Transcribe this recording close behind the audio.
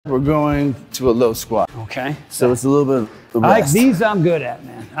We're going to a low squat. Okay. So it's a little bit of rest. These I'm good at,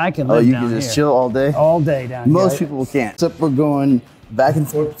 man. I can live you down can just here. chill all day? All day down here. Most people can't. So we're going back and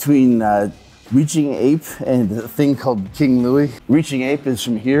forth between reaching ape and the thing called King Louie. Reaching ape is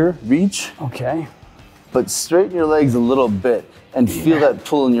from here, reach. Okay. But straighten your legs a little bit and feel that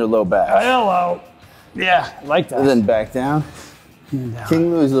pull in your low back. Hello. Yeah, I like that. And then back down. Down.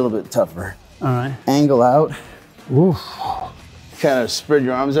 King Louie is a little bit tougher. All right. Angle out. Oof. Kind of spread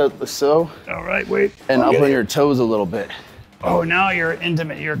your arms out so. All right, wait. And up on your toes a little bit. Oh, now you're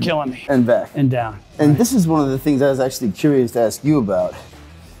intimate. You're killing me. And back. And down. And this is one of the things I was actually curious to ask you about.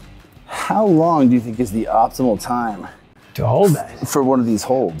 How long do you think is the optimal time to hold that for one of these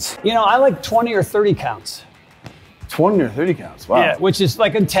holds? You know, I like 20 or 30 counts. 20 or 30 counts, wow. Yeah, which is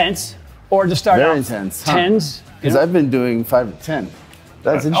like intense, or to start Very out. intense. Tens. Because I've been doing 5 to 10.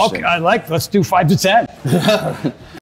 That's interesting. Okay, let's do 5 to 10.